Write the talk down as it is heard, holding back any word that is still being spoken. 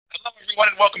Hello, everyone,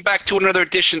 and welcome back to another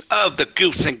edition of the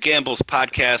Goofs and Gambles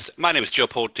podcast. My name is Joe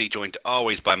Pulte, joined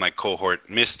always by my cohort,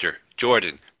 Mr.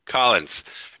 Jordan Collins.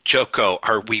 Joko,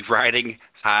 are we riding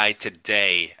high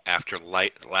today after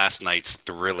last night's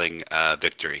thrilling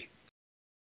victory?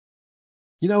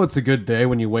 You know, it's a good day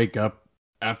when you wake up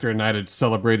after a night of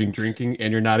celebrating drinking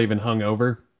and you're not even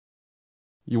hungover.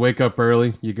 You wake up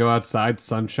early, you go outside,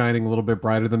 sun shining a little bit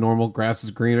brighter than normal, grass is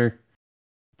greener.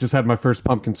 Just had my first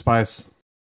pumpkin spice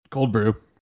cold brew.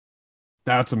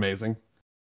 That's amazing.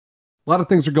 A lot of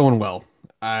things are going well.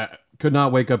 I could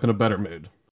not wake up in a better mood.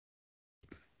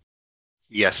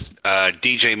 Yes,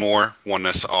 DJ Moore won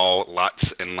us all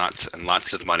lots and lots and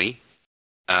lots of money.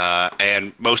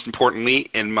 And most importantly,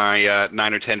 in my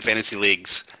 9 or 10 fantasy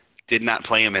leagues, did not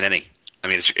play him in any. I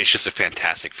mean, it's just a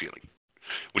fantastic feeling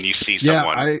when you see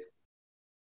someone.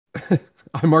 Yeah,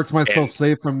 I marked myself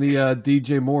safe from the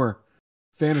DJ Moore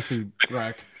fantasy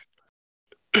rack.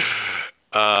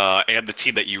 And the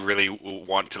team that you really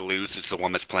want to lose is the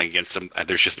one that's playing against them.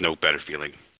 There's just no better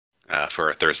feeling for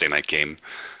a Thursday night game.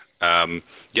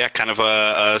 Yeah, kind of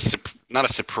not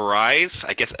a surprise.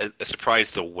 I guess a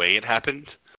surprise the way it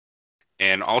happened.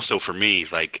 And also for me,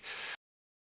 like,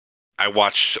 I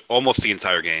watched almost the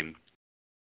entire game.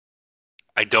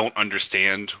 I don't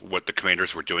understand what the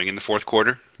Commanders were doing in the fourth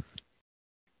quarter.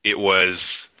 It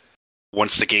was,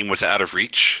 once the game was out of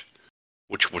reach,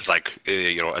 which was like,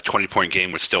 a 20-point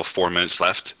game with still 4 minutes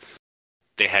left,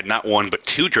 they had not one but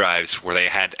two drives where they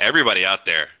had everybody out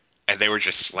there, and they were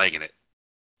just slanging it.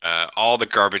 All the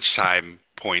garbage time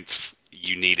points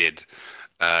you needed,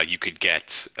 you could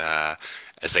get.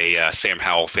 As a Sam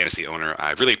Howell fantasy owner,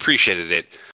 I really appreciated it,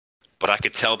 but I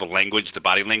could tell the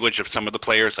body language of some of the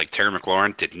players, like Terry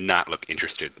McLaurin, did not look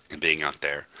interested in being out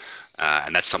there.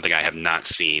 And that's something I have not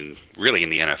seen really in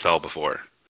the NFL before.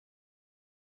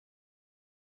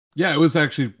 Yeah, it was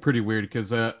actually pretty weird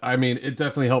because, it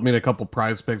definitely helped me in a couple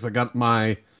prize picks. I got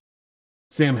my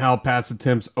Sam Howell pass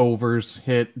attempts overs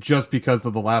hit just because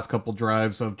of the last couple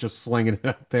drives of just slinging it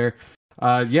out there.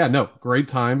 Great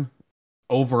time.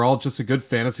 Overall, just a good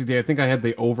fantasy day. I think I had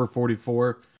the over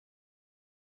 44.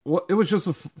 Well, it was just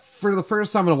for the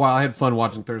first time in a while, I had fun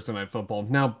watching Thursday Night Football.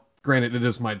 Now, granted, it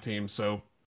is my team, so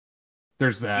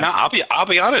there's that. Now, I'll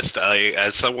be honest.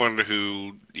 As someone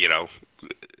who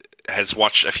has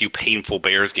watched a few painful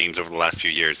Bears games over the last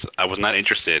few years, I was not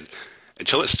interested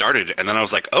until it started, and then I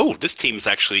was like, "Oh, this team's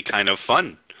actually kind of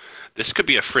fun. This could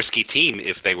be a frisky team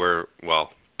if they were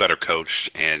better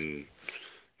coached and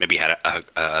maybe had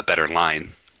a better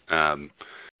line."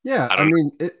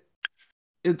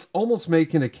 It's almost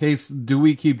making a case, do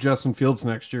we keep Justin Fields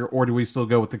next year, or do we still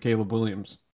go with the Caleb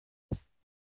Williams?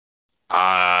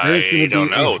 I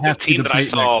don't know. The team that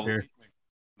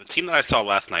I saw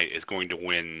last night is going to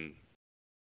win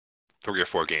 3 or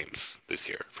 4 games this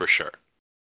year, for sure.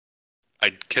 I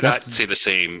cannot say the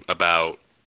same about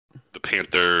the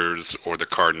Panthers or the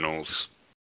Cardinals.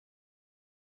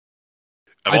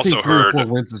 I think 3 or 4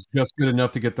 wins is just good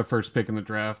enough to get the first pick in the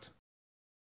draft.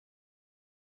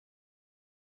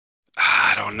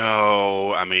 I don't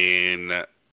know. I mean,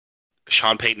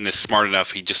 Sean Payton is smart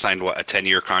enough. He just signed, a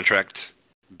 10-year contract,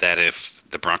 that if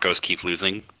the Broncos keep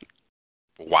losing,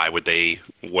 why would they?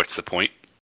 What's the point?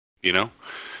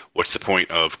 What's the point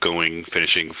of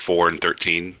finishing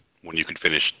 4-13 when you could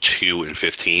finish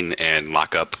 2-15 and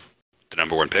lock up the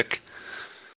number 1 pick?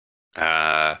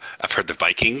 I've heard the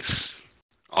Vikings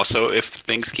also, if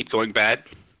things keep going bad,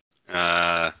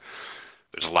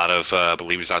 there's a lot of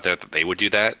believers out there that they would do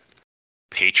that.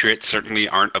 Patriots certainly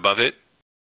aren't above it,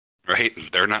 right?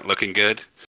 They're not looking good.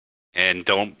 And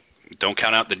don't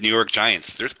count out the New York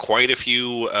Giants. There's quite a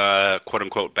few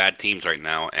quote-unquote bad teams right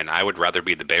now, and I would rather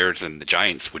be the Bears than the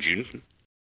Giants. Would you?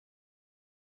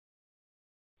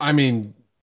 I mean,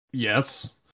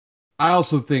 yes. I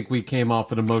also think we came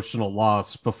off an emotional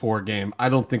loss before game. I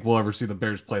don't think we'll ever see the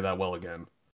Bears play that well again.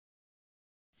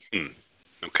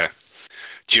 Okay.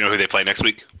 Do you know who they play next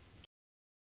week?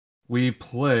 We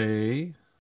play...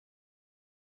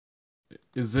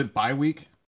 Is it bye week?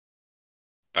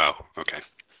 Oh, okay.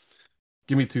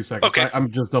 Give me 2 seconds. Okay. I'm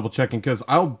just double checking because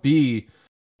we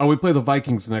play the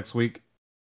Vikings next week.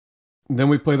 Then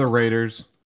we play the Raiders.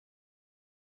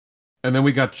 And then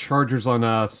we got Chargers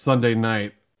on Sunday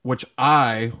night, which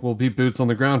I will be boots on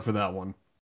the ground for that one.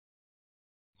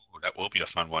 Ooh, that will be a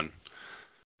fun one.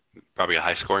 Probably a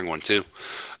high-scoring one, too.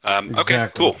 Exactly. Okay,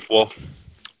 cool. Well,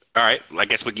 all right. I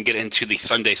guess we can get into the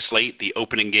Sunday slate. The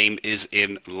opening game is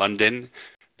in London.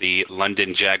 The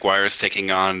London Jaguars taking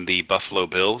on the Buffalo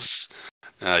Bills.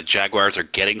 Jaguars are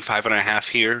getting 5.5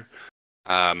 here.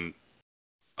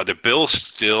 Are the Bills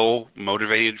still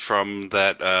motivated from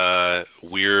that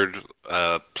weird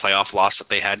playoff loss that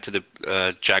they had to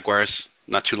the Jaguars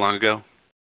not too long ago?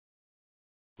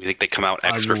 You think they come out I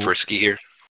extra will. frisky here?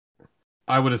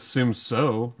 I would assume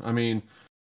so. I mean,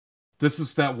 this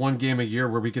is that one game a year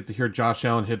where we get to hear Josh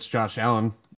Allen hits Josh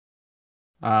Allen.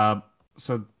 Uh,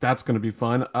 so that's going to be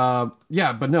fun.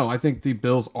 Yeah, but no, I think the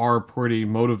Bills are pretty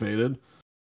motivated.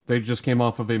 They just came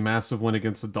off of a massive win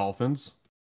against the Dolphins.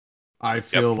 I Yep.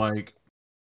 feel like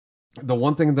the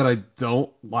one thing that I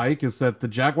don't like is that the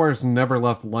Jaguars never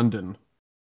left London.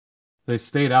 They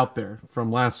stayed out there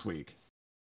from last week.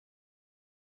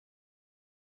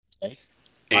 Okay.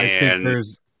 I think And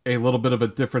there's a little bit of a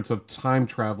difference of time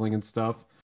traveling and stuff.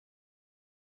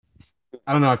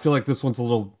 I don't know. I feel like this one's a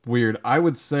little weird. I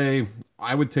would say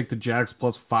I would take the Jags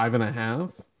plus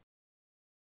 5.5,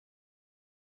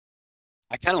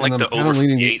 I kind of and like I'm the kind over of for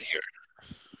leaning the the. 8 here.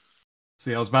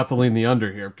 See, I was about to lean the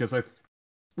under here because I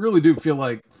really do feel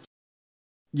like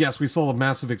yes, we saw a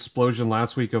massive explosion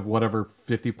last week of whatever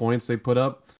 50 points they put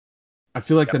up. I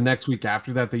feel like the Yep. next week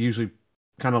after that they usually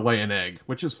kind of lay an egg,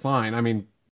 which is fine. I mean,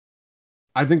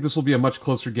 I think this will be a much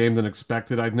closer game than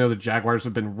expected. I know the Jaguars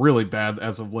have been really bad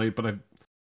as of late, but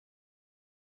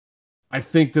I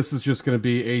think this is just going to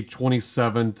be a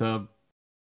 27 to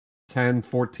 10,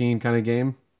 14 kind of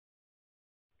game.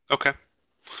 Okay.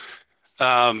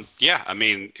 Yeah, I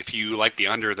mean, if you like the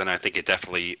under, then I think it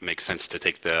definitely makes sense to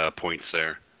take the points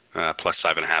there. Plus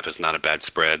 5.5 is not a bad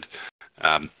spread.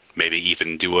 Maybe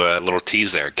even do a little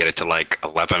tease there, get it to like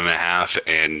 11.5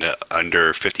 and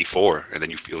under 54, and then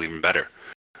you feel even better.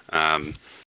 Um,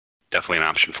 Definitely an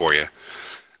option for you.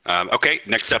 Okay,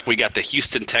 next up we got the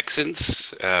Houston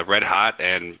Texans, red hot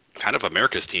and kind of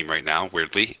America's team right now,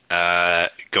 weirdly,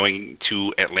 going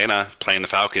to Atlanta playing the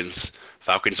Falcons.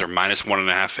 Falcons are minus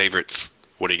 1.5 favorites.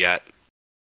 What do you got?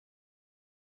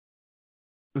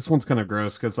 This one's kind of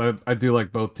gross because I do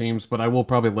like both teams, but I will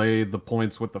probably lay the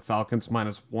points with the Falcons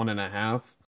minus 1.5.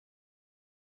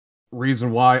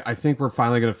 Reason why I think we're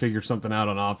finally going to figure something out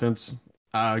on offense.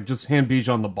 Just hand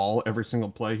Bijan the ball every single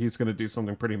play. He's going to do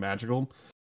something pretty magical.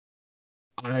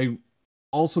 I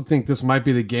also think this might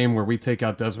be the game where we take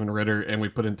out Desmond Ritter and we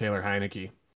put in Taylor Heineke.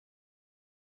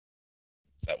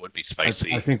 That would be I, I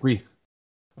spicy. think we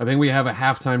I think we have a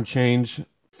halftime change.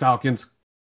 Falcons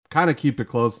kind of keep it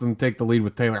close, then take the lead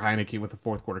with Taylor Heineke with the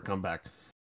fourth quarter comeback.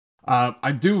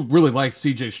 I do really like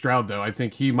C.J. Stroud though. I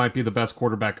think he might be the best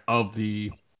quarterback of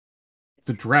the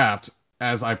draft,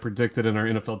 as I predicted in our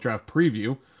NFL draft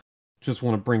preview. Just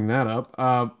want to bring that up.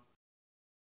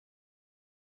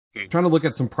 Hmm. Trying to look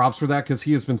at some props for that because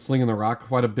he has been slinging the rock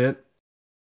quite a bit.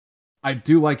 I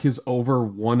do like his over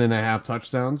 1.5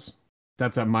 touchdowns.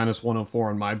 That's at minus 104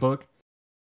 on my book.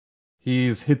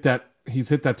 He's hit that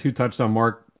 2 touchdown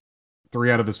mark 3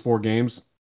 out of his 4 games.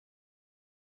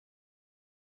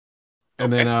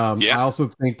 And then Okay. Yeah. I also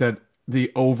think that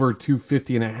the over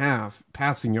 250.5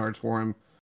 passing yards for him,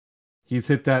 he's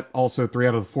hit that also 3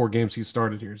 out of the 4 games he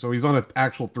started here. So he's on an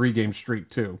actual 3 game streak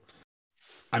too.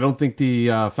 I don't think the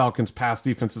Falcons pass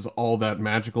defense is all that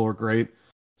magical or great.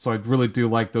 So I really do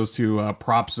like those two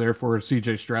props there for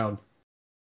CJ Stroud.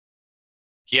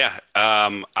 Yeah.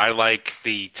 I like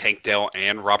the Tank Dell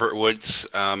and Robert Woods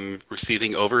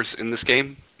receiving overs in this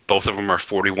game. Both of them are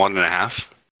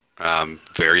 41.5.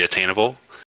 Very attainable.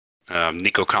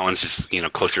 Nico Collins is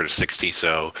closer to 60,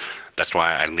 so that's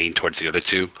why I lean towards the other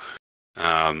two.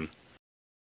 Um,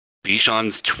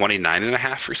 Bijan's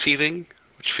 29.5 receiving,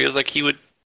 which feels like he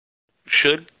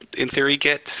should in theory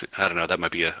get. I don't know. That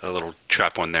might be a little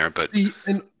trap one there, but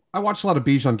And I watch a lot of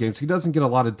Bijan games. He doesn't get a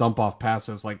lot of dump off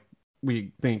passes like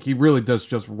we think. He really does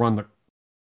just run the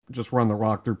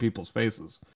rock through people's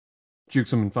faces, jukes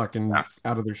them and fucking yeah.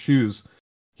 out of their shoes.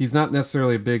 He's not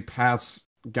necessarily a big pass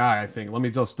guy. I think. Let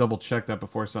me just double check that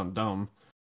before I sound dumb.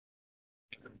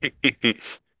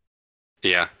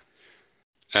 Yeah.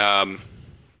 Um,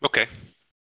 okay.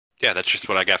 Yeah, that's just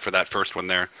what I got for that first one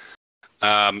there.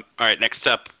 All right, next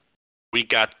up, we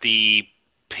got the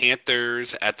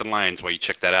Panthers at the Lions. While you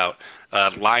check that out,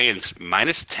 Lions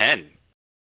minus 10.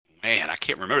 Man, I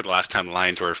can't remember the last time the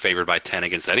Lions were favored by 10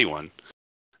 against anyone.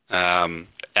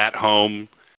 At home,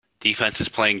 defense is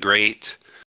playing great.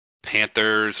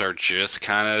 Panthers are just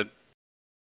kind of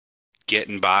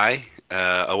getting by.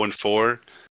 0-4.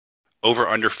 Over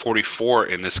under 44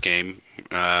 in this game.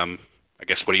 I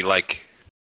guess what do you like?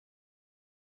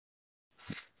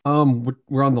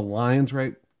 We're on the Lions,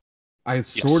 right? I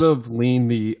sort Yes. of lean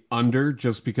the under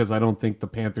just because I don't think the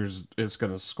Panthers is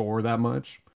going to score that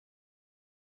much.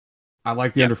 I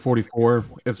like the Yeah. under 44.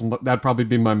 That'd probably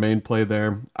be my main play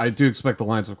there. I do expect the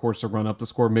Lions, of course, to run up the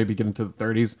score, maybe get into the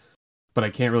 30s, but I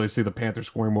can't really see the Panthers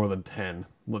scoring more than 10.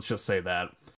 Let's just say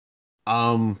that.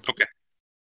 Um, Okay.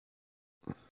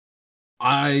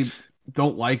 I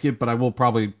don't like it, but I will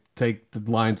probably take the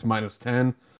Lions minus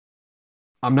 10.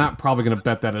 I'm not probably going to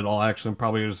bet that at all. Actually, I'm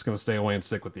probably just going to stay away and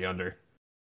stick with the under.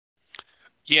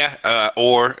 Yeah.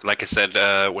 Or like I said,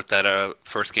 with that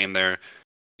first game there,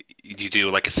 you do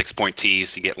like a 6 point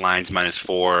tease. You get lines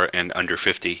 -4 and under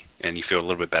 50, and you feel a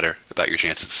little bit better about your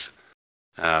chances.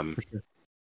 For sure.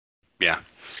 Yeah.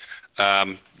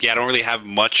 Yeah, I don't really have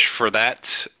much for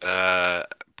that.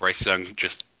 Bryce Young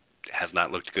just has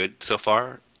not looked good so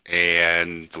far,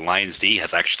 and the Lions D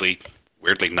has actually,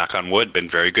 weirdly, knock on wood, been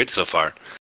very good so far.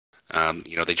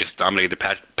 They just dominated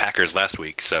the Packers last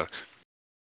week. So,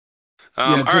 Yeah,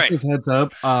 all just right. as heads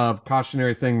up,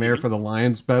 cautionary thing there Mhm. for the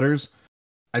Lions betters.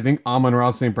 I think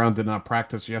Amon-Ra St. Brown did not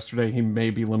practice yesterday. He may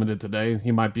be limited today.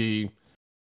 He might be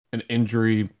an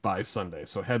injury by Sunday.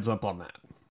 So heads up on that.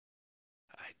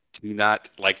 I do not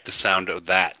like the sound of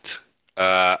that.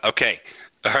 Okay.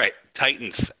 All right.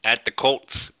 Titans at the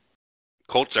Colts.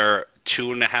 Colts are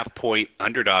 2.5 point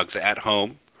underdogs at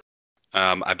home.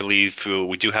 I believe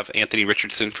we do have Anthony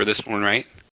Richardson for this one, right?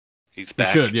 He's You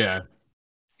should, back. yeah.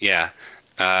 Yeah.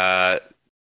 Uh,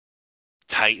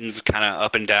 Titans kind of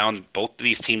up and down. Both of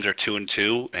these teams are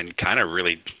 2-2 and kind of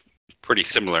really pretty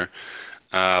similar.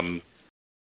 Um,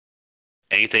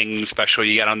 Anything special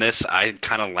you got on this? I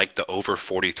kind of like the over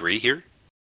 43 here.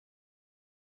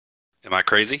 Am I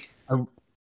crazy? A,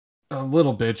 a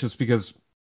little bit, just because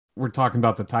we're talking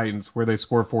about the Titans, where they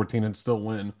score 14 and still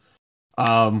win.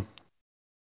 Um,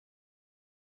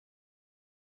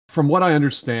 from what I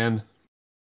understand,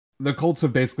 the Colts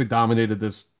have basically dominated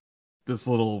this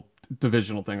little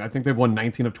divisional thing. I think they've won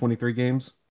 19 of 23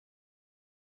 games.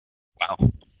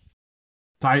 Wow.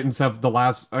 Titans have the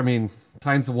last. I mean,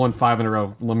 Titans have won 5 in a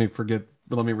row. Let me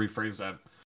rephrase that.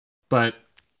 But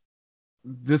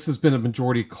this has been a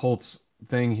majority Colts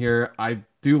thing here. I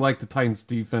do like the Titans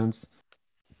defense.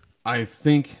 I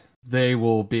think they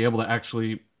will be able to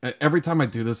actually. Every time I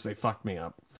do this, they fuck me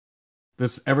up.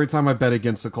 This every time I bet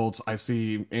against the Colts, I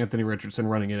see Anthony Richardson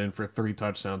running it in for 3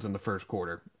 touchdowns in the first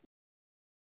quarter.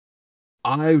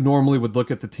 I normally would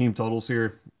look at the team totals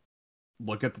here,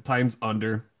 look at the Titans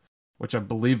under, which I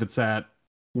believe it's at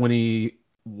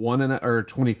 21 or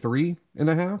 23 and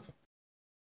a half.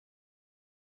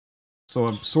 So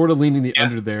I'm sort of leaning the Yeah.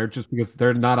 under there just because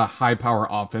they're not a high power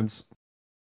offense.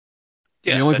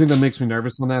 The Yeah, only thing that that's makes me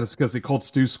nervous on that is because the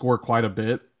Colts do score quite a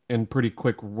bit in pretty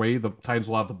quick way. The Titans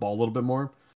will have the ball a little bit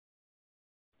more.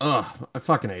 Ugh, I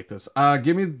fucking hate this.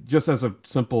 Give me just as a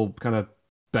simple kind of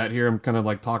bet here. I'm kind of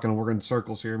like talking, we're in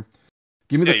circles here.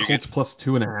 Give me yeah, the you're good. Colts plus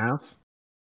 2.5.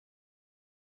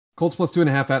 Colts plus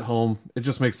 2.5 at home. It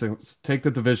just makes sense. Take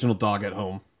the divisional dog at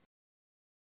home.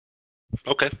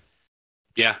 Okay.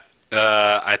 Yeah.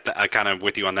 I kind of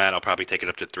with you on that. I'll probably take it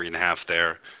up to 3.5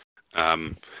 there.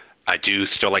 Um, I do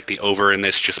still like the over in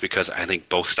this just because I think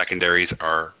both secondaries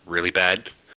are really bad.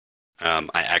 I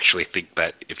actually think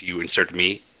that if you inserted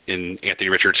me in Anthony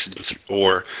Richardson's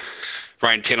or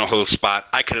Ryan Tannehill's spot,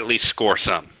 I could at least score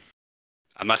some.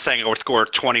 I'm not saying I would score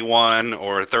 21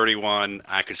 or 31.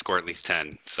 I could score at least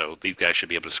 10. So these guys should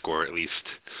be able to score at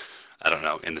least, I don't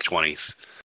know, in the 20s.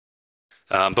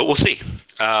 But we'll see.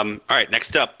 All right,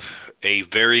 next up, a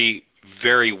very,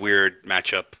 very weird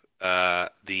matchup.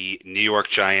 The New York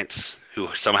Giants, who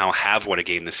somehow have won a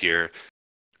game this year,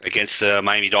 against the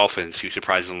Miami Dolphins, who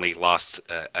surprisingly lost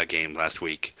a game last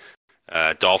week.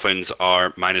 Dolphins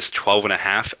are minus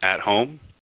 12.5 at home.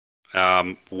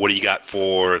 What do you got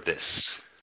for this?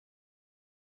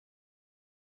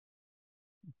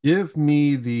 Give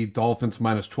me the Dolphins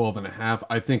minus 12.5.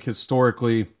 I think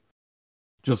historically,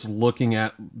 just looking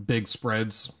at big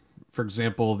spreads, for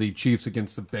example, the Chiefs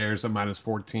against the Bears at minus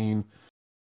 14.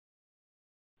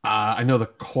 I know the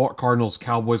Cardinals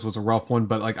Cowboys was a rough one,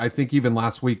 but like I think even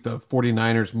last week, the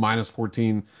 49ers minus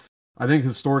 14. I think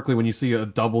historically, when you see a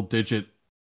double digit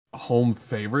home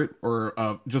favorite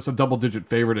or just a double digit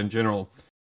favorite in general,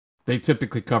 they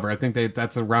typically cover. I think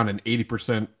that's around an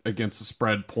 80% against the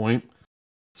spread point.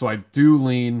 So I do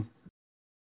lean.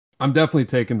 I'm definitely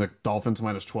taking the Dolphins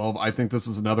minus 12. I think this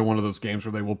is another one of those games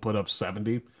where they will put up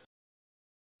 70.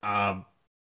 Um,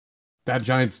 that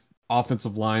Giants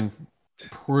offensive line,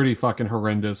 pretty fucking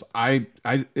horrendous. And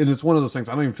it's one of those things.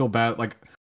 I don't even feel bad. Like,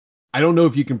 I don't know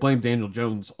if you can blame Daniel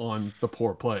Jones on the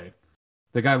poor play.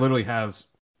 The guy literally has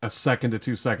a second to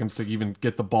 2 seconds to even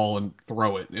get the ball and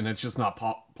throw it, and it's just not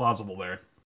plausible there.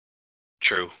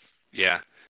 True. Yeah.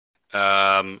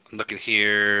 I'm looking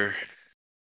here.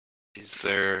 Is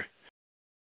there?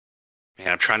 Man,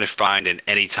 I'm trying to find an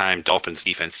anytime Dolphins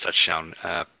defense touchdown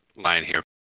line here,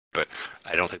 but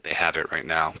I don't think they have it right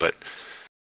now. But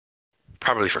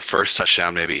probably for first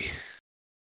touchdown, maybe.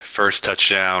 First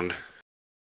touchdown,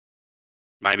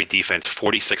 Miami defense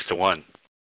 46-1.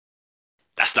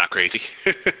 That's not crazy.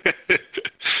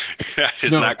 That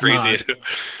is No, not it's crazy. not.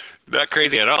 Not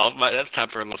crazy at all. That's time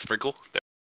for a little sprinkle.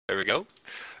 There we go.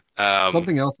 Um,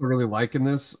 Something else I really like in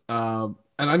this, and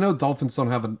I know Dolphins don't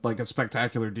have a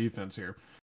spectacular defense here.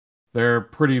 They're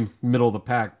pretty middle of the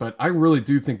pack, but I really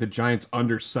do think the Giants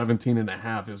under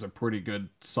 17.5 is a pretty good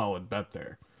solid bet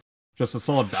there. Just a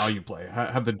solid value play.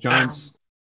 Have the Giants.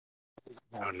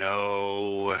 oh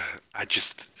no, I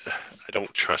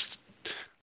don't trust.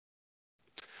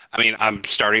 I mean, I'm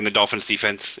starting the Dolphins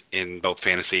defense in both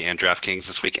fantasy and DraftKings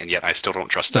this week, and yet I still don't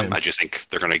trust them. Same. I just think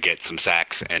they're going to get some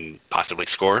sacks and possibly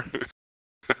score.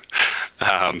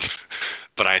 um,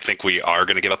 but I think we are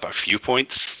going to give up a few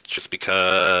points just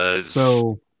because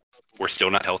So we're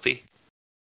still not healthy.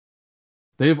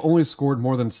 they have only scored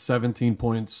more than 17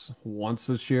 points once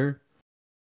this year,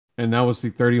 and that was the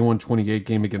 31-28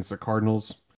 game against the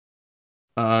Cardinals.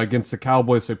 Against the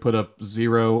Cowboys, they put up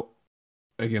 0.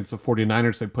 Against the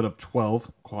 49ers, they put up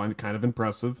 12. Kind of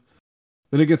impressive.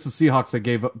 Then against the Seahawks,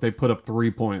 they put up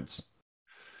 3 points.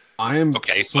 I am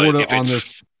Okay, sort but of on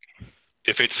this.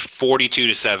 if it's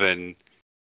 42-7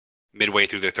 midway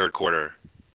through the third quarter,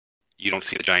 you don't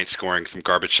see the Giants scoring some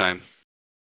garbage time.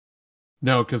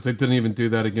 No, because they didn't even do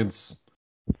that against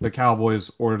the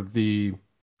Cowboys or the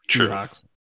True. Seahawks.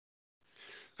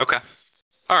 Okay.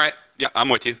 All right. Yeah, I'm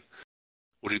with you.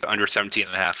 We'll do the under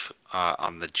 17.5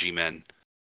 on the G-Men.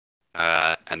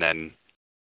 And then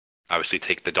obviously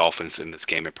take the Dolphins in this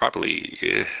game. And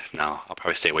probably, no, I'll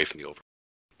probably stay away from the over.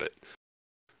 But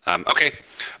okay.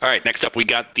 All right. Next up, we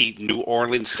got the New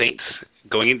Orleans Saints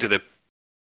going into the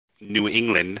New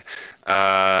England.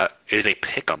 Is a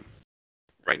pick 'em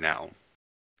right now.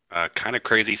 Kind of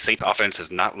crazy. Saints offense has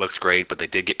not looked great, but they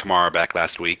did get Kamara back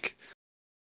last week.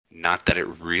 Not that it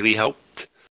really helped.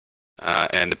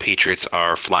 And the Patriots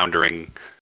are floundering,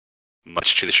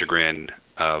 much to the chagrin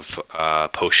of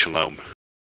Post Shalom,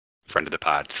 friend of the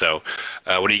pod. So,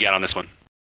 what do you got on this one?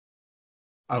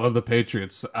 I love the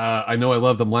Patriots. I know I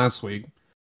loved them last week.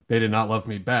 They did not love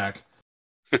me back.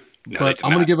 No, they But did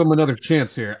I'm going to not. give them another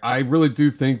chance here. I really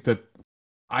do think that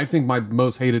I think my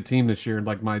most hated team this year,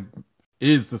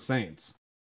 is the Saints.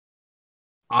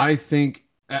 I think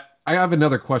I have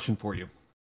another question for you.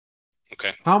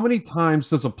 Okay. How many times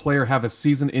does a player have a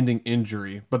season-ending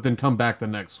injury but then come back the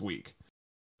next week?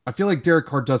 I feel like Derek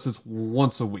Carr does this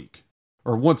once a week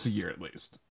or once a year at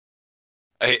least.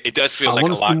 It does feel I like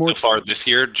want a to see lot more. so far this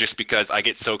year, just because I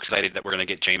get so excited that we're going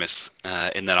to get Jameis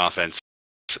in that offense,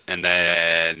 and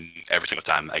then every single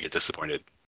time I get disappointed.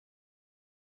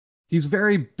 He's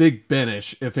very Big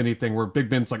Ben-ish, if anything. Where Big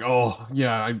Ben's like, "Oh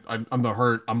yeah, I'm the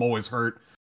hurt. I'm always hurt.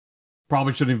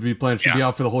 Probably shouldn't even be playing. Should be Yeah.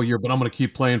 out for the whole year, but I'm going to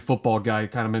keep playing football." Guy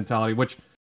kind of mentality, which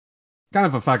kind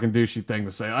of a fucking douchey thing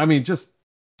to say. I mean, just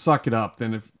suck it up.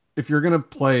 Then if you're going to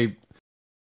play,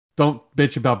 don't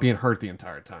bitch about being hurt the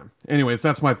entire time. Anyways,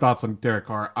 that's my thoughts on Derek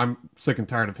Carr. I'm sick and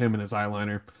tired of him and his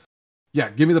eyeliner. Yeah,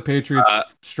 give me the Patriots Uh,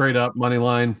 straight up money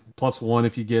line +1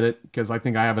 if you get it, because I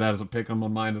think I have it as a pick on my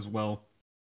mind as well.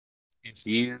 if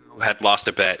you had lost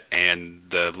a bet and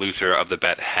the loser of the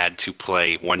bet had to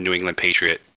play one New England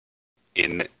Patriot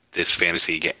in this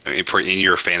fantasy game, in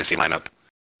your fantasy lineup,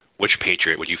 which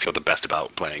Patriot would you feel the best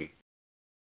about playing?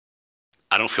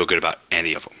 I don't feel good about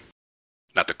any of them.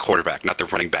 Not the quarterback, not the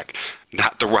running back,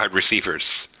 not the wide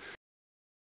receivers,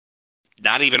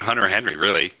 not even Hunter Henry,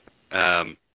 really.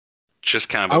 Um, just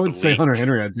kind I of a would say Hunter bleak.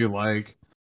 Henry I do like.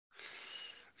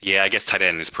 Yeah, I guess tight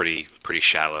end is pretty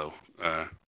shallow so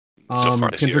far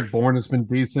this year. Kendrick Bourne has been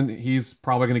decent. He's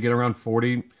probably going to get around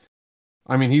 40.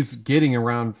 I mean, he's getting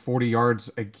around 40 yards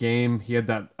a game. He had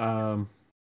that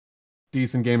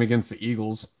decent game against the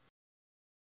Eagles.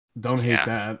 Don't hate Yeah,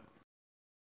 that.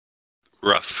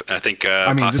 rough. I think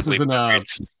I mean, this possibly isn't a.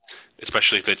 Patriots,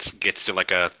 especially if it gets to like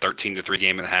a 13-3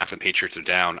 game and a half and Patriots are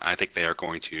down. I think they are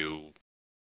going to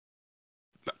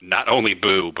not only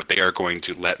boo, but they are going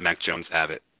to let Mac Jones have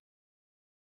it.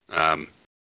 Um,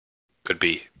 could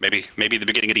be maybe the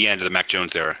beginning of the end of the Mac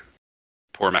Jones era.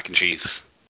 Poor mac and cheese.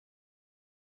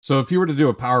 So if you were to do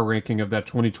a power ranking of that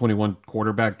 2021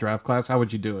 quarterback draft class, how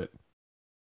would you do it?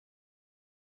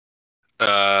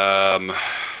 All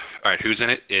right, who's in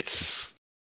it?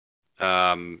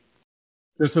 Um,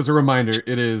 Just as a reminder,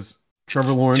 it is Trevor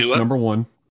it's Lawrence, Tua. number one.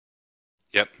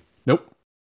 Yep. Nope.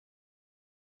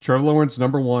 Trevor Lawrence,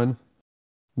 number one.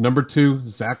 Number 2,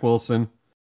 Zach Wilson.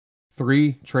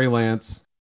 3, Trey Lance.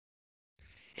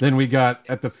 Then we got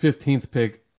at the 15th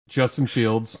pick, Justin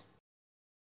Fields.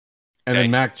 And then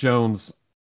Okay. Mac Jones,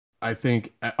 I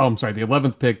think. Oh, I'm sorry. The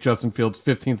 11th pick, Justin Fields.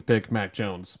 15th pick, Mac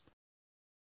Jones.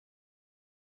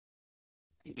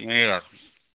 Yeah.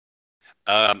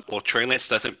 Well, Trey Lance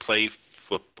doesn't play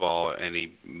football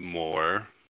anymore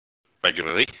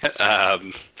regularly.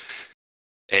 um,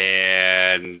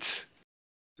 and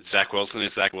Zach Wilson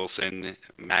is Zach Wilson.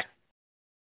 Mac,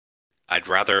 I'd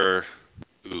rather.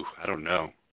 Ooh, I don't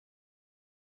know.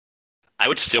 I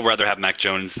would still rather have Mac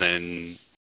Jones than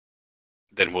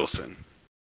Wilson,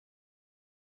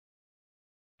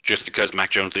 just because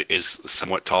Mac Jones is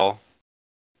somewhat tall.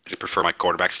 I just prefer my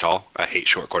quarterbacks tall. I hate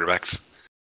short quarterbacks.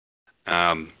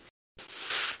 Um,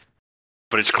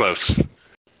 but it's close,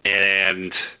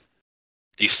 and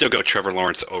you still go Trevor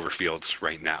Lawrence over Fields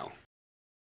right now.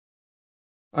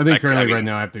 I think I currently right mean,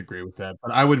 now I have to agree with that.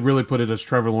 But I would really put it as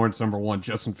Trevor Lawrence number 1,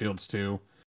 Justin Fields 2.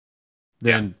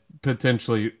 yeah, Then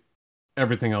potentially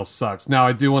everything else sucks. Now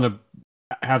I do want to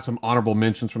have some honorable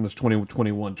mentions from this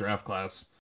 2021 draft class.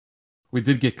 We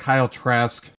did get Kyle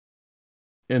Trask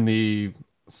in the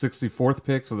 64th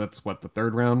pick, so that's what, the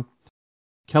third round.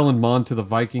 Kellen Mond to the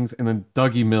Vikings, and then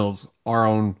Dougie Mills, our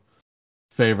own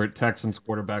favorite Texans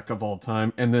quarterback of all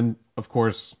time, and then of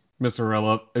course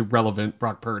Mr. Irrelevant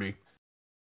Brock Purdy.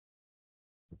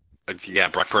 yeah.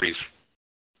 Brock Purdy's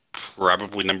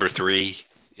probably number 3.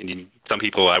 And some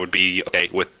people I would be okay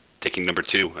with taking number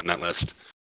 2 on that list.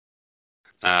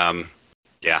 Um,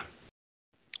 yeah,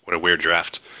 what a weird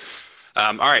draft.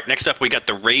 All right, next up we got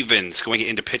the Ravens going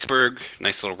into Pittsburgh.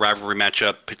 Nice little rivalry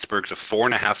matchup. Pittsburgh's a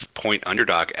 4.5-point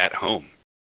underdog at home.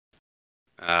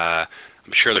 I'm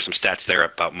sure there's some stats there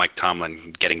about Mike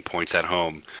Tomlin getting points at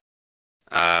home.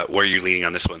 Where are you leaning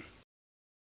on this one?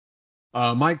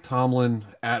 Mike Tomlin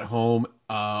at home,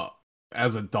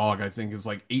 as a dog, I think is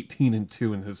like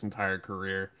 18-2 in his entire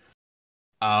career.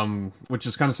 Which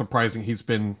is kind of surprising. He's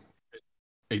been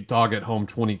a dog at home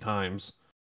 20 times.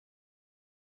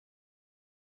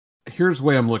 Here's the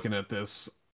way I'm looking at this.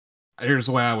 Here's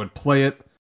the way I would play it.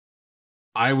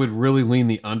 I would really lean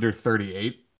the under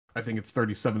 38. I think it's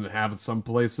 37 and a half at some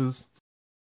places.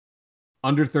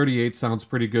 Under 38 sounds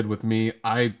pretty good with me.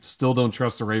 I still don't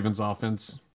trust the Ravens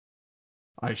offense.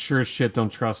 I sure as shit don't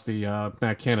trust the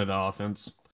Matt Canada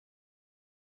offense.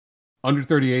 Under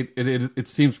 38, it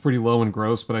seems pretty low and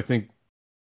gross, but I think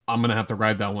I'm going to have to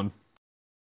ride that one.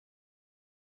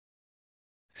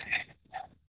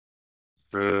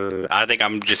 I think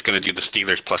I'm just going to do the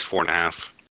Steelers plus 4.5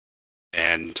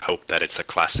 and hope that it's a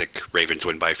classic Ravens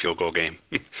win by field goal game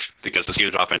because the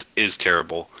Steelers offense is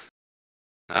terrible.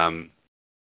 Najee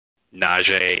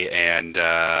and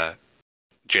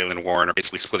Jalen Warren are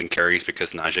basically splitting carries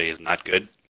because Najee is not good.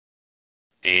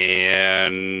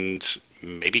 And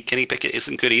maybe Kenny Pickett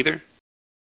isn't good either.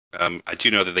 I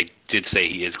do know that they did say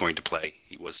he is going to play.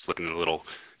 He was looking a little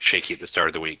shaky at the start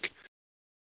of the week.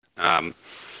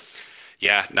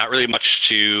 Yeah, not really much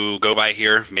to go by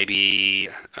here. Maybe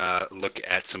look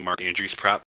at some Mark Andrews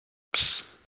props.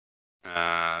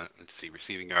 Let's see,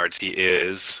 receiving yards. He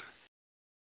is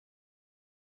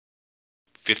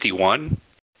 51.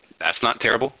 That's not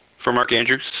terrible for Mark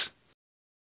Andrews.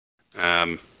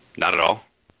 Not at all,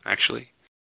 actually.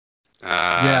 Yeah,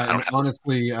 I and don't have.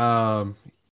 honestly,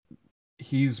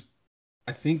 he's.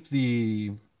 I think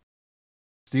the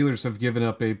Steelers have given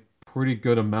up a pretty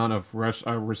good amount of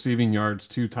receiving yards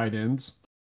to tight ends,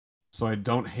 so I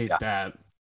don't hate Yeah. that.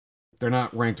 They're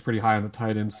not ranked pretty high on the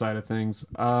tight end side of things.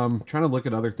 Trying to look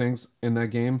at other things in that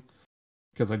game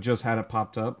because I just had it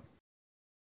popped up.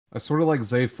 I sort of like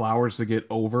Zay Flowers to get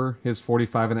over his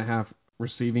 45 and a half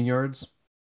receiving yards.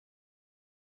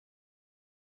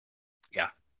 Yeah,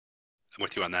 I'm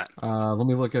with you on that. Let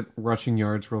me look at rushing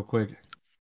yards real quick.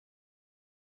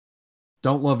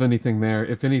 Don't love anything there.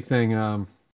 If anything,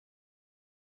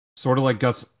 sort of like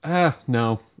Gus.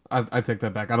 No, I take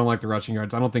that back. I don't like the rushing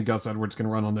yards. I don't think Gus Edwards can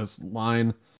run on this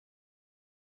line.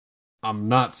 I'm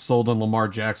not sold on Lamar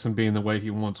Jackson being the way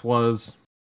he once was.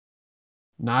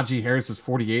 Najee Harris is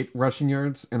 48 rushing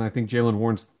yards, and I think Jalen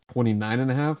Warren's 29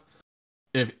 and a half.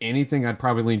 If anything, I'd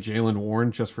probably lean Jalen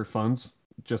Warren just for funds,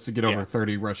 just to get Yeah, over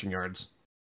 30 rushing yards.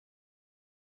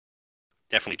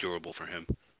 definitely durable for him.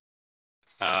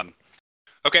 Um,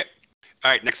 okay.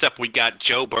 All right. Next up, we got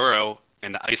Joe Burrow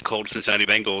and the ice cold Cincinnati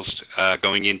Bengals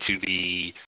going into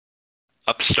the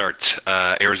upstart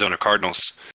Arizona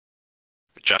Cardinals.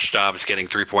 Josh Dobbs getting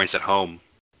 3 points at home.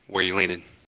 Where are you leaning?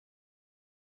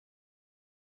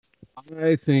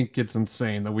 I think it's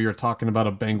insane that we are talking about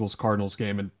a Bengals Cardinals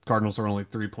game and Cardinals are only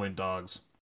 3-point dogs.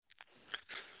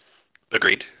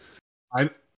 Agreed. I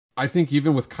I think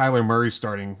even with Kyler Murray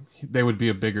starting, they would be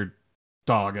a bigger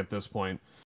dog at this point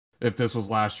if this was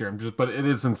last year. But it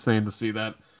is insane to see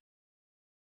that.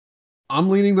 I'm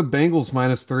leaning the Bengals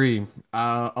 -3.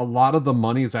 A lot of the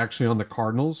money is actually on the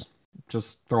Cardinals.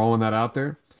 Just throwing that out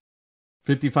there.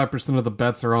 55% of the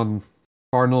bets are on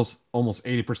Cardinals. Almost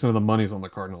 80% of the money's on the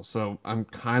Cardinals. So I'm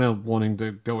kind of wanting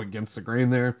to go against the grain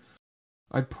there.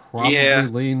 I'd probably Yeah.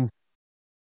 lean.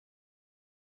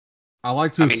 I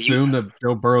like to I mean, assume that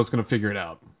Joe Burrow's going to figure it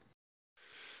out.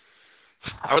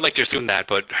 I would like to assume that,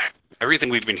 but everything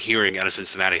we've been hearing out of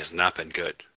Cincinnati has not been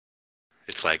good.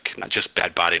 It's like not just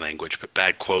bad body language, but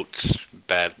bad quotes,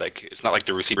 bad like it's not like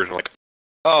the receivers are like,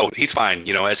 "Oh, he's fine.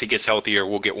 You know, as he gets healthier,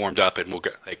 we'll get warmed up and we'll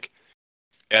get like."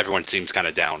 Everyone seems kind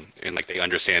of down and like they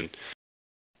understand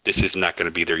this is not going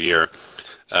to be their year.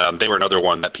 They were another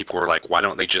one that people were like, "Why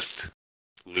don't they just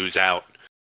lose out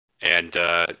and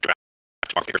draft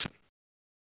Marvin Harrison?"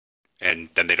 And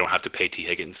then they don't have to pay T.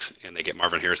 Higgins and they get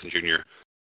Marvin Harrison Jr.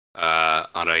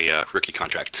 On a rookie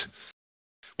contract.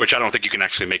 Which I don't think you can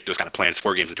actually make those kind of plans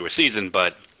 4 games into a season,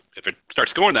 but if it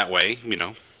starts going that way, you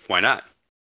know, why not?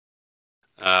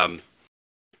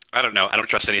 I don't know. I don't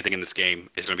trust anything in this game.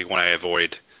 It's going to be one I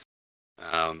avoid.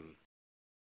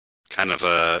 Kind of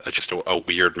just a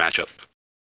weird matchup.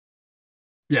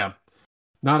 Yeah,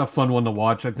 not a fun one to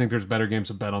watch. I think there's better games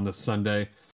to bet on this Sunday.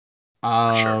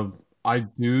 Sure. I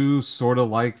do sort of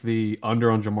like the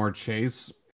under on Jamar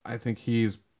Chase. I think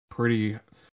he's pretty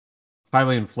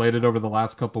highly inflated over the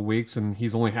last couple weeks, and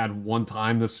he's only had one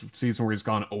time this season where he's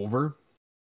gone over.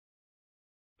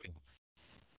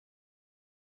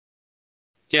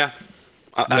 Yeah,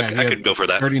 Yeah, he I had could go for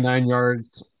that. 39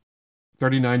 yards,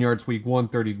 39 yards week 1,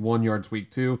 31 yards week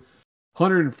 2,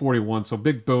 141. So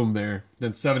big boom there.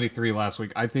 Then 73 last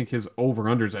week. I think his over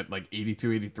unders at like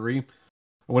 82, 83. I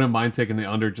wouldn't mind taking the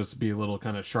under just to be a little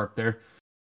kind of sharp there.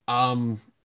 Um,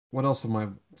 what else am I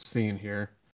seeing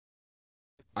here?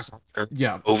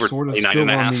 Yeah, Over sort of 29 and still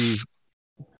a on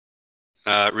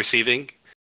the. half receiving.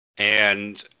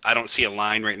 And I don't see a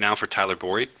line right now for Tyler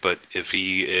Boyd, but if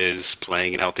he is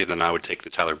playing and healthy, then I would take the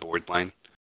Tyler Boyd line.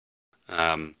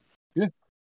 Um, Yeah,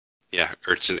 yeah,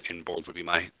 Ertz and Boyd would be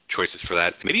my choices for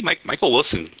that. Maybe Michael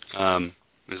Wilson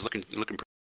is looking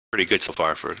pretty good so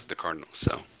far for the Cardinals.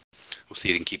 So we'll see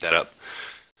if he can keep that up.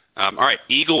 All right,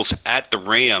 Eagles at the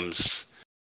Rams.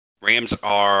 Rams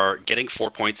are getting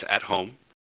 4 points at home.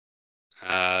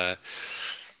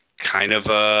 Kind of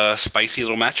a spicy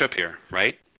little matchup here,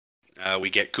 right?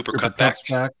 We get Cooper Cooper Kupp back. Kupp's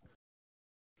back.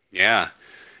 Yeah,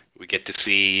 we get to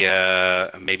see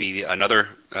maybe another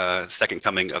second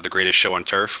coming of the greatest show on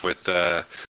turf with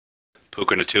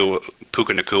Puka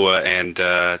Nakua and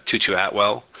Tutu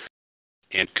Atwell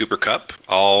and Cooper Kupp,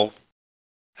 all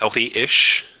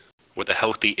healthy-ish with a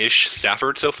healthy-ish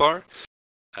Stafford so far.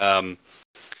 I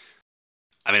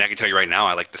mean, I can tell you right now,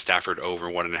 I like the Stafford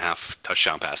over 1.5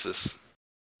 touchdown passes.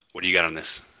 What do you got on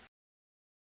this?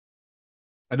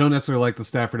 I don't necessarily like the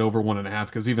Stafford over 1.5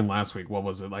 because even last week, what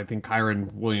was it? I think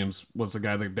Kyron Williams was the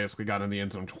guy that basically got in the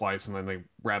end zone twice, and then they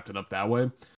wrapped it up that way.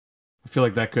 I feel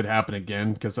like that could happen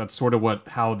again because that's sort of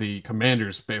how the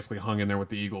Commanders basically hung in there with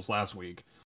the Eagles last week.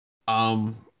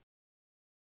 Um,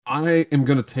 I am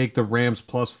going to take the Rams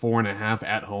plus 4.5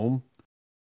 at home.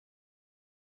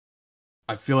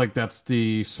 I feel like that's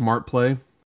the smart play.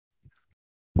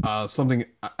 Something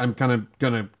I'm kind of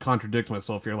going to contradict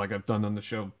myself here, like I've done on the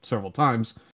show several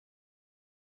times.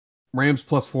 Rams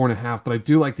plus 4.5, but I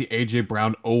do like the AJ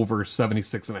Brown over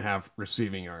 76.5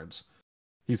 receiving yards.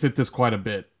 He's hit this quite a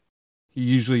bit.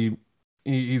 He's going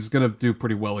to do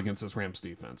pretty well against this Rams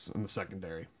defense in the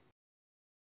secondary.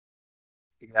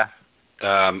 Yeah.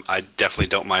 I definitely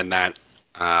don't mind that.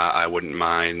 I wouldn't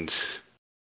mind.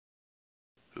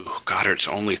 Ooh, Goddard's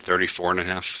only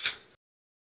 34.5.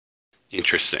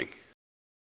 Interesting.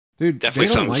 Dude, Definitely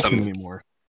they don't like some. him anymore.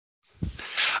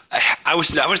 I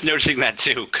was noticing that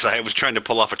too because I was trying to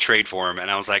pull off a trade for him, and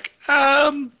I was like,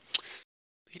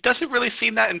 he doesn't really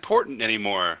seem that important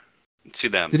anymore to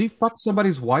them. Did he fuck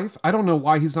somebody's wife? I don't know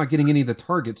why he's not getting any of the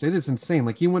targets. It is insane.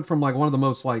 Like he went from like one of the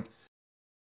most like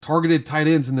targeted tight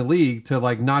ends in the league to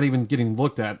like not even getting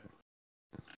looked at.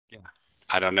 Yeah.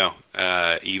 I don't know.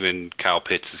 Even Kyle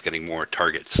Pitts is getting more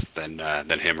targets than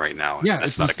him right now. Yeah, That's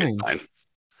it's not a good insane.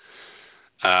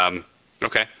 sign.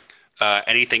 Okay.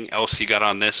 Anything else you got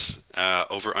on this?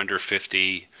 Over under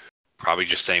 50. Probably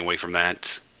just staying away from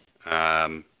that.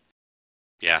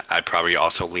 Yeah, I'd probably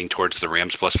also lean towards the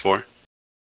Rams plus 4.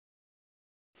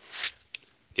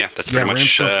 Yeah, that's pretty Rams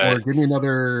much. plus 4. Give me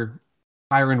another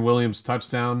Kyron Williams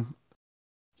touchdown.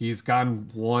 He's gotten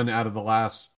one out of the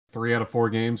last 3 out of 4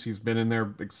 games he's been in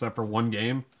there except for one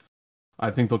game.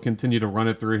 I think they'll continue to run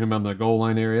it through him on the goal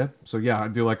line area. So yeah, I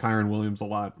do like Kyron Williams a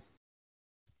lot.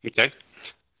 Okay.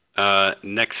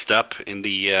 Next up in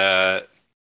the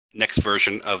next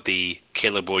version of the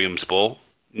Caleb Williams Bowl,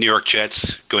 New York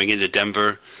Jets going into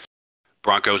Denver.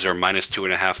 Broncos are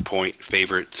 -2.5 point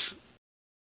favorites.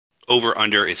 Over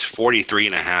under is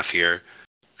 43.5 here.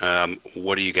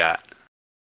 What do you got?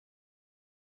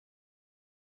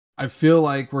 I feel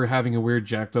like we're having a weird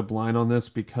jacked up line on this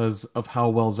because of how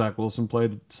well Zach Wilson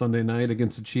played Sunday night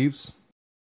against the Chiefs.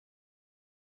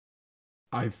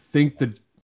 I think that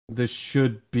this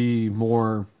should be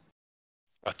more.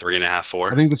 A 3.5,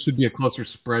 4. I think this should be a closer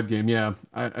spread game. Yeah,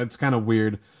 it's kind of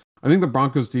weird. I think the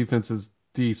Broncos defense is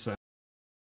decent.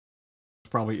 It's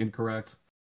probably incorrect.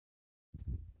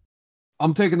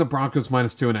 I'm taking the Broncos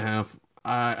 -2.5.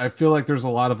 I feel like there's a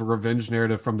lot of a revenge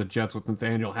narrative from the Jets with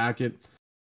Nathaniel Hackett.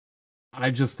 I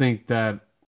just think that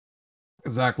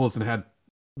Zach Wilson had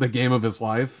the game of his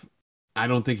life. I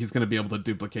don't think he's going to be able to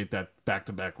duplicate that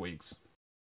back-to-back weeks.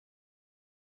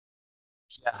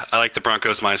 Yeah, I like the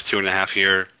Broncos -2.5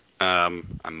 here.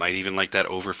 I might even like that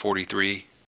over 43.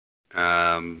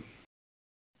 I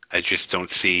just don't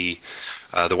see.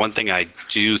 The one thing I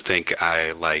do think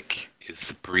I like is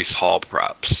the Breece Hall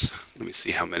props. Let me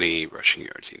see how many rushing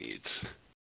yards he needs.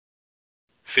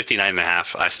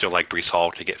 59.5. I still like Breece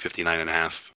Hall to get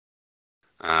 59.5.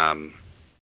 I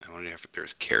wonder if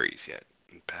there's carries yet.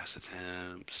 Pass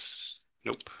attempts.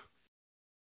 Nope.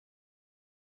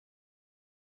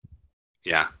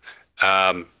 Yeah.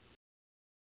 Yeah,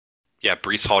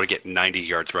 Breece Hall to get 90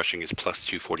 yards rushing is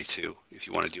 +242 if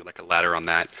you want to do like a ladder on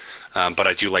that. But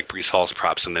I do like Breece Hall's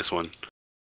props in this one.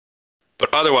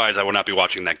 But otherwise, I will not be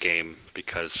watching that game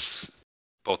because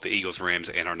both the Eagles, Rams,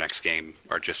 and our next game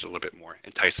are just a little bit more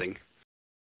enticing.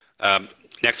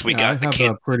 Next, we got the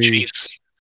Kansas Chiefs.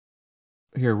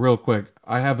 Here, real quick.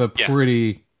 I have a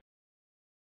pretty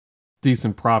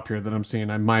decent prop here that I'm seeing.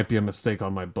 I might be a mistake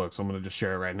on my book, so I'm going to just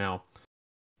share it right now.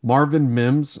 Marvin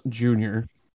Mims Jr.,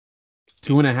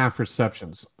 2.5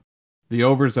 receptions. The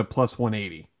over's at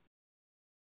 +180.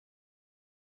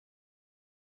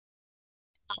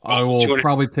 I will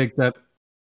probably take that.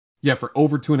 Yeah, for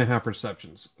over 2.5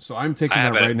 receptions. So I'm taking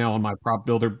that right now on my prop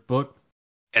builder book.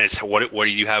 And it's what do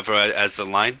you have as the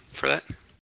line for that?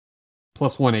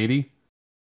 +180.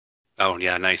 Oh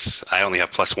yeah, nice. I only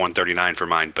have +139 for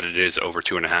mine, but it is over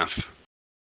 2.5.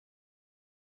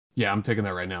 Yeah, I'm taking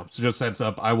that right now. So just heads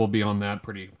up, I will be on that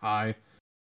pretty high.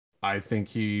 I think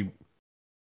I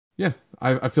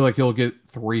feel like he'll get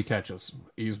 3 catches.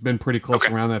 He's been pretty close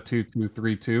around that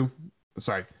 2-2-3-2.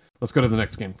 Sorry, let's go to the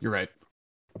next game. You're right.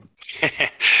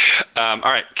 All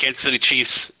right, Kansas City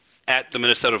Chiefs at the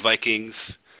Minnesota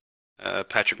Vikings.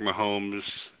 Patrick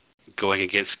Mahomes going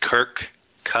against Kirk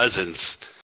Cousins,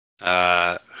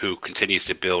 who continues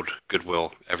to build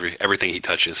goodwill everything he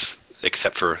touches,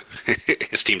 except for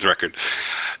his team's record.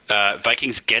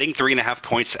 Vikings getting 3.5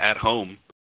 points at home.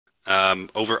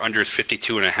 Over under is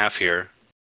 52.5 here.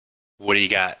 What do you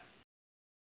got?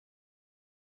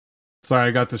 Sorry,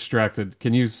 I got distracted.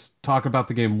 Can you talk about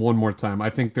the game one more time? I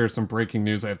think there's some breaking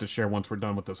news I have to share once we're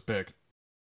done with this pick.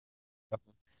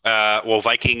 Well,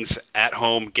 Vikings at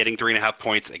home getting 3.5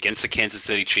 points against the Kansas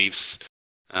City Chiefs.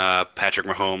 Patrick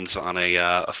Mahomes on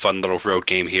a fun little road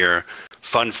game here.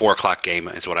 Fun 4:00 game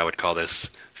is what I would call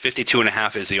this.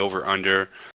 52.5 is the over/under.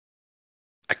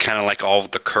 I kind of like all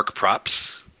of the Kirk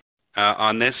props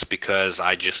on this because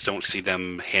I just don't see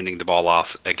them handing the ball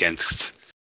off against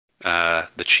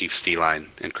the Chiefs D-line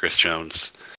and Chris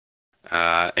Jones.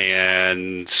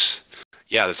 And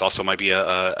yeah, this also might be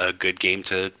a good game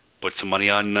to put some money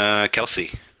on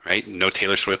Kelsey, right? No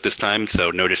Taylor Swift this time,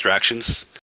 so no distractions.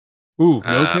 Ooh,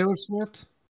 no Taylor Swift?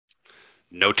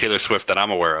 No Taylor Swift that I'm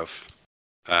aware of.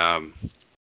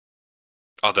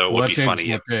 Although it would be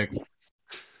funny if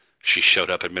she showed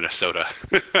up in Minnesota.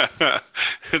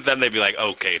 Then they'd be like,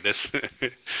 okay, this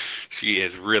she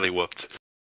is really whooped.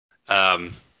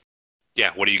 Yeah,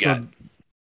 what do you got?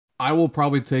 I will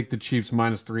probably take the Chiefs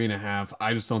 -3.5.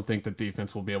 I just don't think the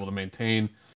defense will be able to maintain.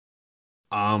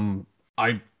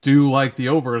 I do like the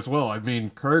over as well. I mean,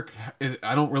 Kirk,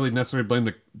 I don't really necessarily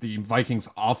blame the Vikings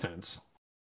offense.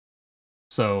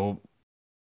 So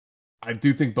I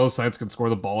do think both sides can score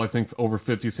the ball. I think over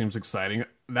 50 seems exciting.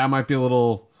 That might be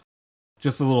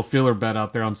just a little feeler bet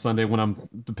out there on Sunday when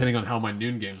depending on how my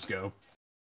noon games go.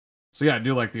 So yeah, I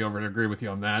do like the over and agree with you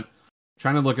on that.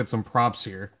 Trying to look at some props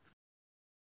here.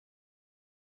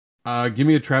 Give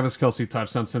me a Travis Kelce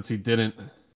touchdown since he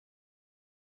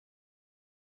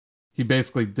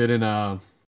basically didn't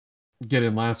get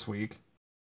in last week.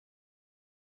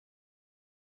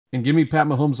 And give me Pat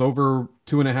Mahomes over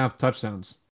 2.5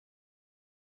 touchdowns.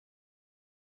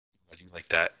 I do like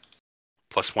that.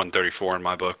 Plus 134 in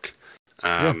my book.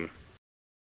 Yeah. Um,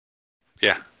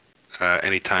 yeah.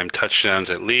 Anytime touchdowns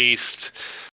at least.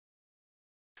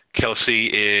 Kelsey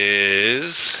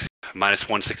is minus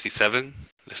 167.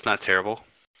 That's not terrible.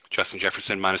 Justin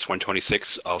Jefferson minus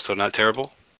 126. Also not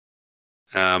terrible.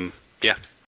 Yeah.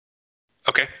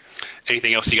 Okay.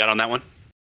 Anything else you got on that one?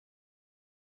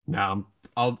 Now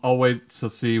I'll wait to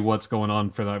see what's going on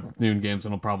for the noon games,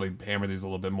 and I'll probably hammer these a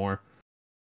little bit more.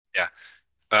 Yeah.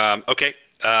 Okay.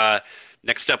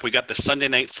 Next up, we got the Sunday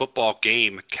night football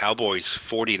game, Cowboys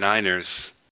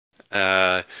 49ers.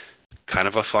 Kind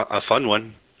of a fun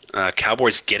one.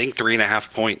 Cowboys getting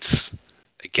 3.5 points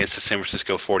against the San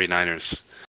Francisco 49ers.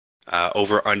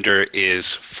 Over under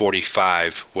is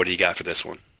 45. What do you got for this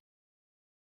one?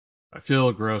 I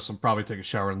feel gross. I'll probably take a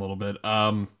shower in a little bit.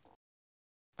 I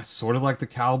sort of like the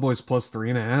Cowboys plus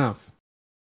 3.5.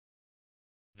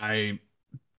 I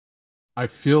I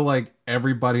feel like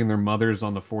everybody and their mother's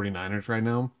on the 49ers right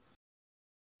now.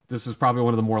 This is probably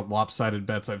one of the more lopsided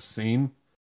bets I've seen.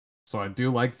 So I do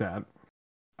like that.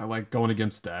 I like going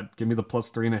against that. Give me the plus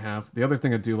 3.5. The other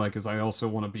thing I do like is I also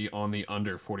want to be on the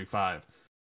under 45.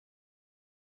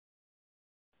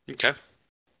 Okay.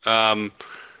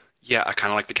 Yeah, I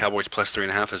kind of like the Cowboys plus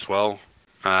 3.5 as well.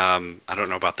 I don't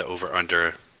know about the over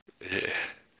under.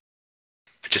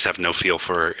 I just have no feel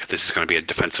for if this is going to be a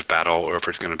defensive battle or if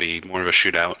it's going to be more of a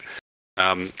shootout.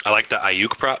 I like the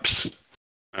Ayuk props,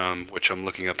 which I'm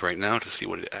looking up right now to see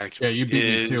what it Yeah, actually you beat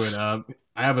me to it. is.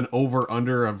 I have an over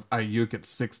under of Ayuk at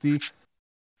 60.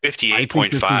 I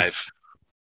think this is 58.5.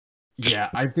 Yeah,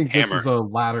 I think this is Hammer. a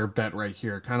ladder bet right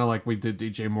here, kind of like we did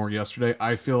DJ Moore yesterday.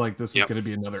 I feel like this is Yep. going to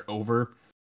be another over.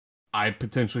 I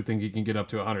potentially think he can get up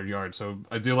to 100 yards, so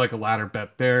I do like a ladder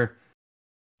bet there.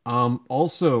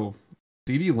 Also,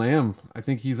 CD Lamb, I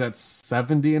think he's at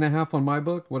 70.5 on my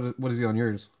book. What is he on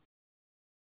yours?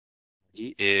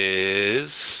 He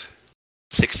is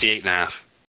 68.5.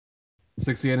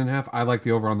 68.5. I like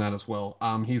the over on that as well.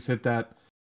 He's hit that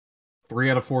 3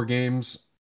 out of 4 games.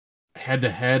 Head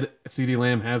to head, CD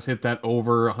Lamb has hit that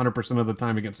over 100% of the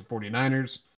time against the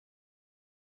 49ers.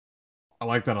 I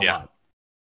like that a Yeah. lot.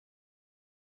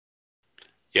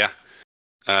 Yeah.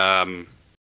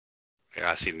 Yeah,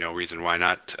 I see no reason why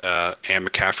not. And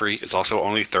McCaffrey is also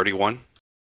only 31.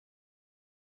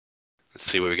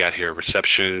 Let's see what we got here.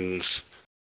 Receptions.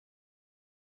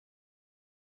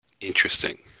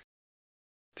 Interesting.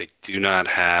 They do not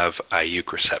have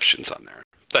Ayuk receptions on there.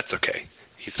 That's okay.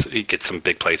 He gets some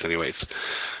big plays anyways.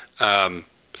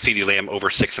 CD Lamb over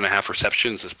 6.5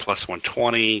 receptions is plus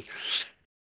 120.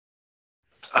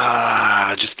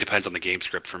 Just depends on the game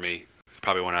script for me.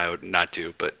 Probably one I would not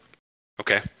do, but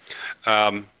okay.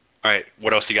 All right.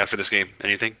 What else you got for this game?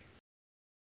 Anything?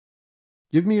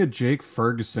 Give me a Jake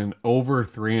Ferguson over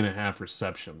 3.5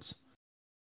 receptions.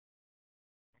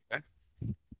 Okay.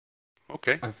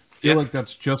 Okay. I feel Yeah. like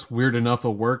that's just weird enough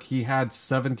of work. He had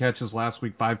 7 catches last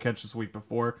week, 5 catches the week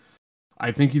before.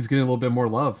 I think he's getting a little bit more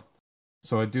love.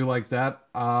 So I do like that.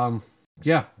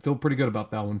 Yeah, feel pretty good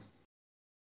about that one.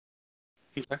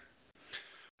 Okay.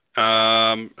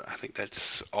 I think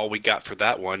that's all we got for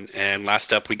that one. And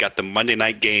last up, we got the Monday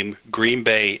night game, Green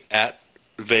Bay at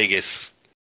Vegas,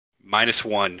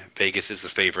 -1. Vegas is the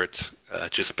favorite,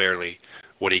 just barely.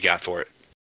 What do you got for it?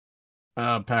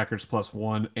 Packers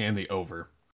 +1 and the over.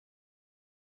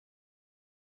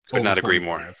 Could Over not agree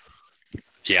more. 45.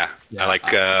 Yeah, I Yeah.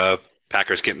 like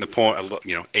Packers getting the point,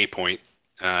 a point,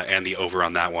 and the over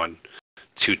on that one.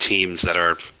 Two teams that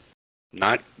are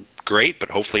not great, but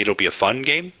hopefully it'll be a fun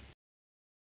game.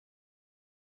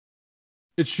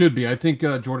 It should be. I think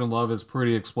Jordan Love is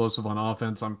pretty explosive on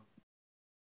offense. I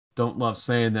don't love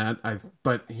saying that.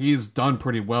 But he's done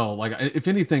pretty well. Like if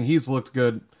anything, he's looked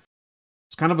good.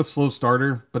 It's kind of a slow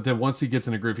starter, but then once he gets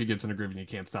in a groove, he gets in a groove, and you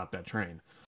can't stop that train.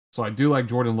 So I do like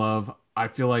Jordan Love. I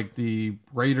feel like the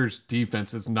Raiders'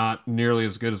 defense is not nearly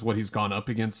as good as what he's gone up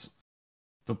against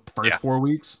the first Yeah, 4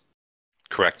 weeks.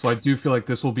 So I correct. do feel like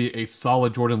this will be a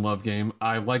solid Jordan Love game.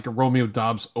 I like Romeo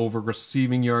Dobbs over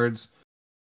receiving yards.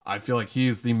 I feel like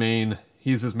he's his main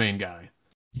guy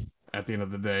at the end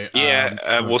of the day. Yeah,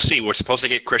 So we'll see. We're supposed to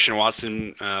get Christian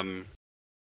Watson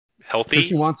healthy.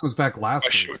 Christian Watson was back last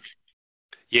Question. week.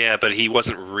 Yeah, but he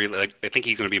wasn't really. Like, I think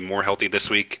he's going to be more healthy this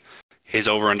week. His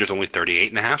over/under is only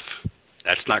 38.5.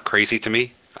 That's not crazy to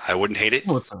me. I wouldn't hate it.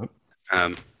 No, it's not.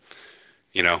 Um,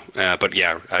 but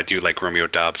yeah, I do like Romeo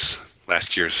Dobbs.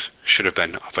 Last year's should have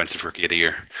been offensive rookie of the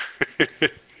year.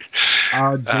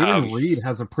 Jaden um, Reed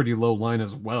has a pretty low line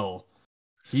as well.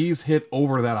 He's hit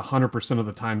over that 100% of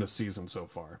the time this season so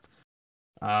far.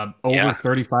 Over Yeah.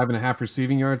 35 and a half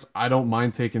receiving yards. I don't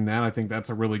mind taking that. I think that's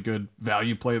a really good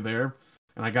value play there.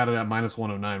 And I got it at minus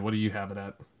 109. What do you have it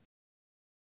at?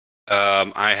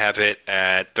 I have it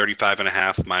at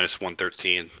 35.5 minus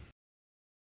 113.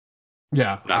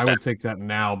 Yeah, Not I bad. would take that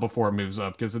now before it moves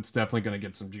up because it's definitely going to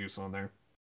get some juice on there.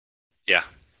 Yeah.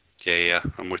 Yeah.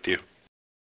 I'm with you.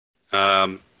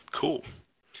 Um, cool.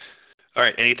 All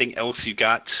right. Anything else you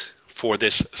got for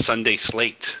this Sunday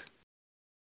slate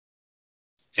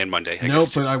and Monday, I guess, Nope,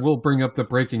 too? but I will bring up the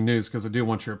breaking news because I do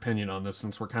want your opinion on this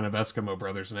since we're kind of Eskimo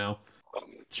brothers now.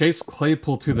 Chase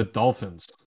Claypool to the Dolphins.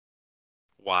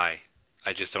 Why?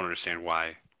 I just don't understand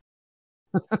why.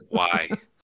 Why?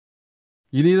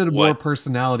 You needed more What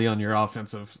personality on your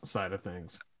offensive side of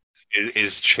things.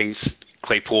 is Chase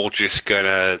Claypool just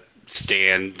gonna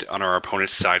stand on our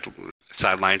opponent's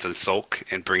sidelines and sulk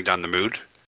and bring down the mood?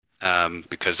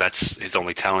 Because that's his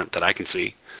only talent that I can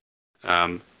see.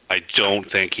 I don't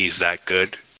think he's that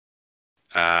good,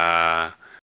 uh,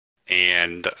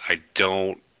 and I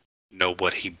don't know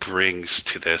what he brings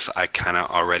to this. I kind of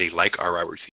already like our wide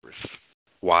receivers.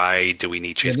 Why do we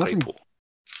need Yeah, Chase nothing Claypool?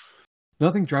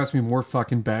 nothing drives me more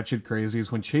fucking batshit crazy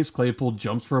is when Chase Claypool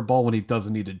jumps for a ball when he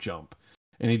doesn't need to jump.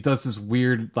 And he does this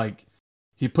weird, like,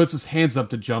 he puts his hands up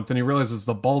to jump, then he realizes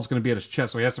the ball's going to be at his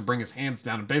chest, so he has to bring his hands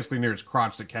down and basically near his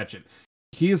crotch to catch it.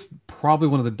 He is probably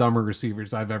one of the dumber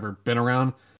receivers I've ever been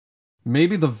around.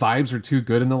 Maybe the vibes are too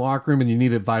good in the locker room and you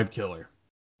need a vibe killer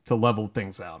to level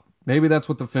things out. Maybe that's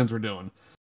what the Finns were doing.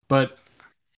 But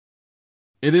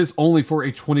it is only for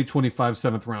a 2025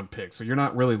 seventh round pick, so you're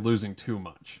not really losing too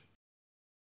much.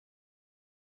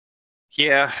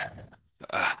 Yeah,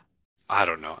 uh, I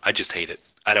don't know. I just hate it.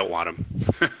 I don't want him.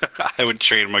 I would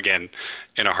trade him again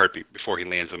in a heartbeat before he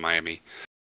lands in Miami.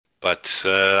 But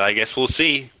I guess we'll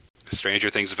see. Stranger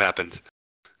things have happened.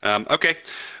 Okay.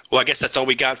 Well, I guess that's all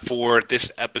we got for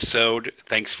this episode.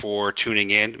 Thanks for tuning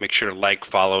in. Make sure to like,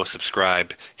 follow,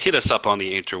 subscribe, hit us up on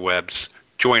the interwebs,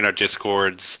 join our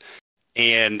discords,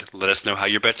 and let us know how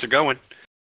your bets are going.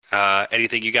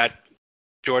 Anything you got,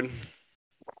 Jordan?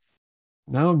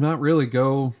 No, not really.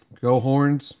 Go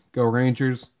Horns, go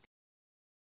Rangers.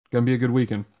 Gonna be a good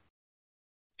weekend.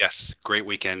 Yes, great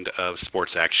weekend of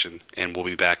sports action, and we'll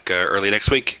be back early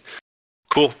next week.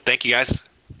 Cool. Thank you, guys.